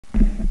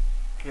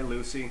Hey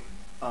Lucy,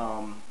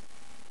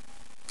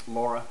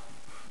 Laura.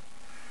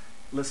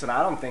 Listen,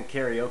 I don't think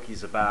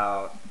karaoke's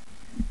about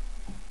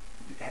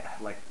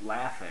like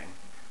laughing,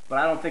 but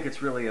I don't think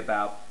it's really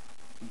about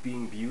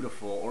being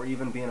beautiful or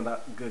even being a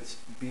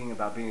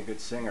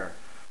good singer,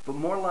 but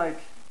more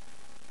like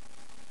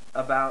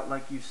about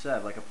like you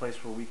said, like a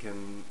place where we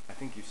can. I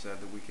think you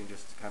said that we can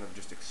just kind of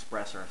just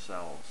express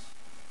ourselves.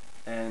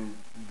 And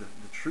the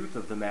truth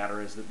of the matter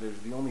is that there's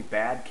the only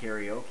bad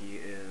karaoke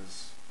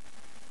is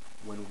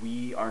when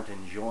we aren't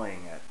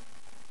enjoying it.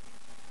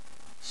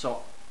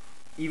 So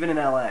even in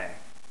LA,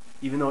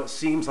 even though it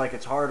seems like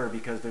it's harder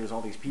because there's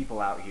all these people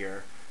out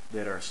here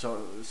that are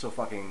so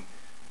fucking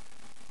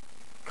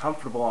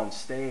comfortable on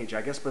stage,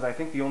 I guess, but I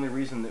think the only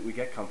reason that we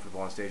get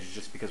comfortable on stage is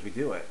just because we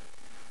do it.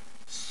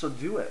 So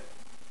do it.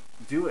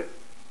 Do it.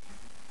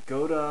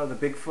 Go to the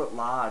Bigfoot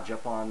Lodge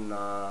up on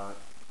Los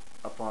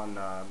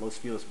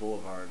Feliz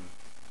Boulevard.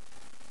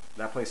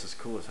 That place is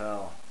cool as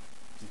hell.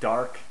 It's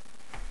dark.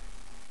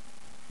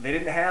 They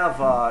didn't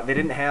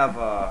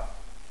have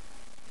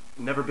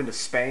Never Been to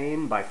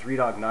Spain by Three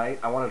Dog Night.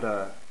 I wanted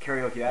to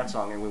karaoke that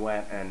song, and we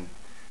went, and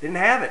they didn't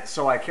have it.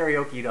 So I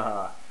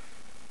karaokeed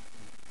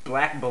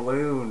Black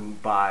Balloon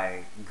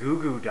by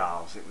Goo Goo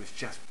Dolls. It was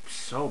just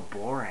so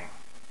boring.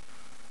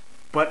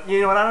 But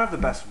you know what? I don't have the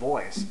best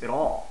voice at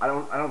all. I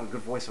don't have a good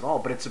voice at all.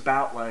 But it's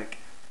about like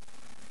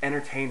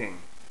entertaining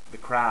the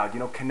crowd. You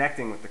know,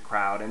 connecting with the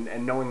crowd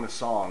and knowing the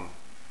song.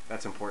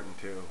 That's important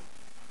too.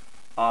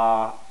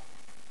 Uh,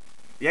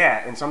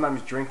 yeah, and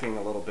sometimes drinking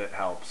a little bit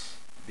helps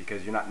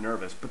because you're not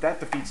nervous. But that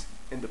defeats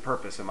the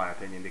purpose, in my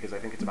opinion, because I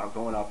think it's about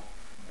going up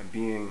and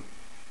being.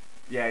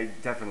 Yeah, you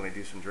definitely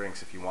do some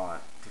drinks if you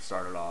want to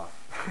start it off.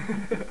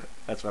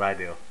 That's what I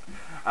do.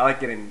 I like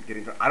getting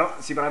drunk. I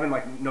don't see, but I've been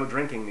like no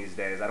drinking these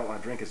days. I don't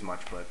want to drink as much,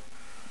 but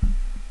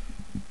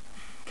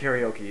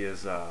karaoke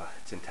is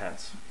it's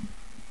intense.